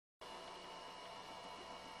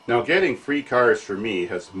Now, getting free cars for me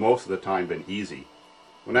has most of the time been easy.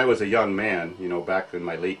 When I was a young man, back in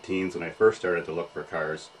my late teens when I first started to look for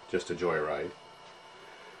cars just to joyride,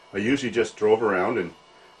 I usually just drove around and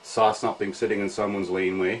saw something sitting in someone's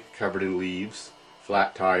laneway, covered in leaves,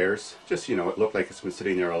 flat tires, just, it looked like it's been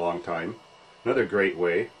sitting there a long time. Another great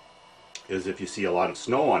way is if you see a lot of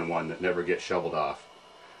snow on one that never gets shoveled off.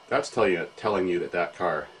 That's telling you that that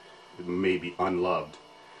car may be unloved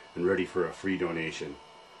and ready for a free donation.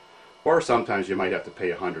 Or sometimes you might have to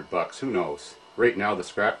pay $100, who knows. Right now the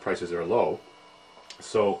scrap prices are low,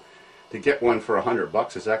 so to get one for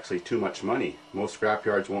 $100 is actually too much money. Most scrap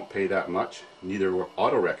yards won't pay that much, neither will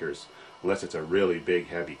auto wreckers, unless it's a really big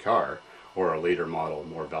heavy car or a later model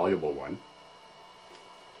more valuable one.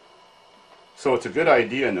 So it's a good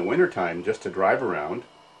idea in the wintertime just to drive around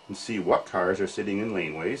and see what cars are sitting in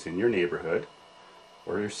laneways in your neighborhood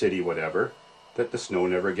or your city, whatever, that the snow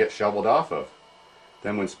never gets shoveled off of.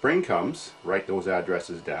 Then when spring comes, write those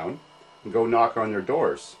addresses down and go knock on their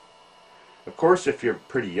doors. Of course, if you're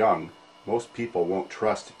pretty young, most people won't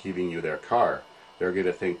trust giving you their car. They're going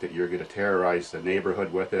to think that you're going to terrorize the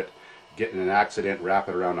neighborhood with it, get in an accident, wrap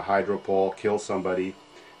it around a hydro pole, kill somebody,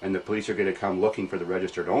 and the police are going to come looking for the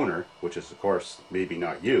registered owner, which is of course maybe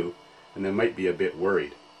not you, and they might be a bit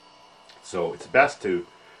worried. So it's best to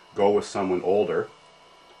go with someone older,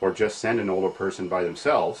 or just send an older person by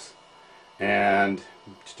themselves, and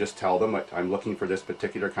just tell them, I'm looking for this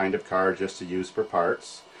particular kind of car just to use for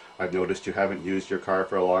parts. I've noticed you haven't used your car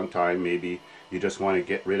for a long time. Maybe you just want to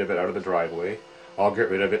get rid of it out of the driveway. I'll get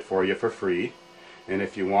rid of it for you for free. And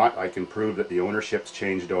if you want, I can prove that the ownership's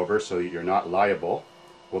changed over so that you're not liable.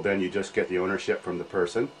 Well, then you just get the ownership from the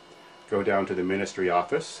person, go down to the ministry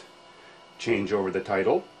office, change over the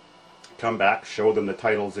title, come back, show them the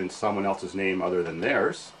title's in someone else's name other than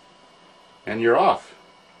theirs, and you're off.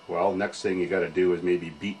 Well, next thing you got to do is maybe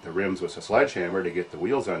beat the rims with a sledgehammer to get the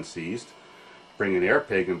wheels unseized, bring an air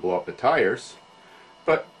pig and blow up the tires,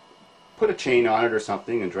 but put a chain on it or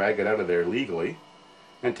something and drag it out of there legally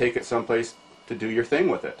and take it someplace to do your thing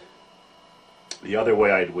with it. The other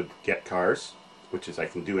way I would get cars, which is I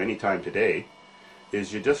can do anytime today,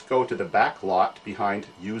 is you just go to the back lot behind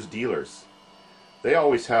used dealers. They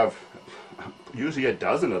always have usually a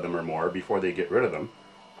dozen of them or more before they get rid of them,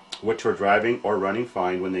 which were driving or running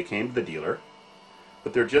fine when they came to the dealer,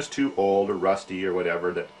 but they're just too old or rusty or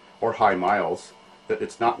whatever, or high miles, that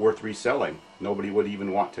it's not worth reselling. Nobody would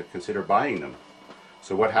even want to consider buying them.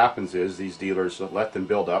 So what happens is these dealers let them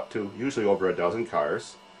build up to usually over a dozen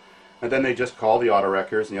cars, and then they just call the auto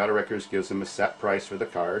wreckers, and the auto wreckers gives them a set price for the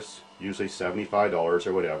cars, usually $75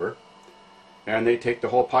 or whatever, and they take the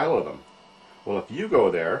whole pile of them. Well, if you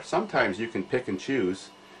go there, sometimes you can pick and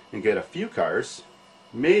choose and get a few cars,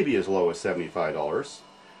 maybe as low as $75,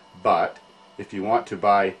 but if you want to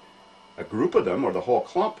buy a group of them or the whole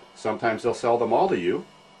clump, sometimes they'll sell them all to you,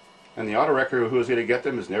 and the auto wrecker who is going to get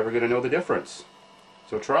them is never going to know the difference.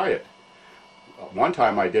 So try it. One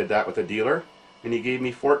time I did that with a dealer, and he gave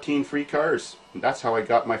me 14 free cars. And that's how I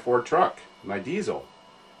got my Ford truck, my diesel.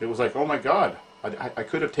 It was like, oh my God, I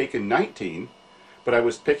could have taken 19, but I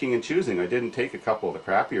was picking and choosing. I didn't take a couple of the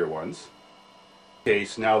crappier ones. In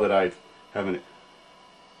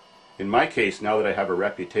my case, now that I have a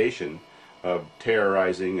reputation of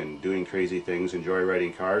terrorizing and doing crazy things and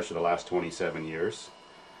joyriding cars for the last 27 years,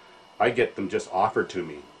 I get them just offered to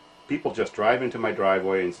me. People just drive into my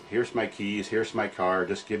driveway and say, here's my keys, here's my car,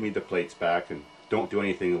 just give me the plates back and don't do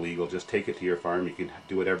anything illegal, just take it to your farm, you can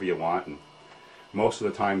do whatever you want. And most of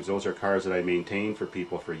the times those are cars that I maintain for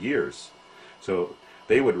people for years. So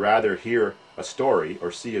they would rather hear a story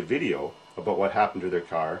or see a video about what happened to their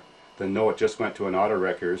car than know it just went to an auto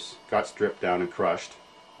wrecker's, got stripped down and crushed,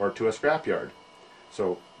 or to a scrapyard.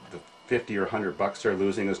 So the 50 or $100 they're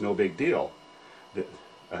losing is no big deal.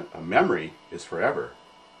 A memory is forever.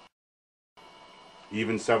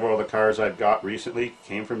 Even several of the cars I've got recently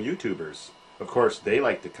came from YouTubers. Of course, they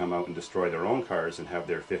like to come out and destroy their own cars and have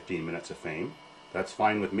their 15 minutes of fame. That's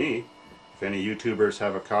fine with me. If any YouTubers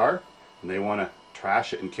have a car and they want to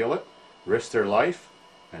trash it and kill it, risk their life,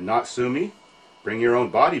 and not sue me, bring your own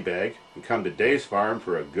body bag and come to Davidsfarm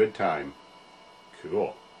for a good time.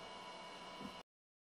 Cool.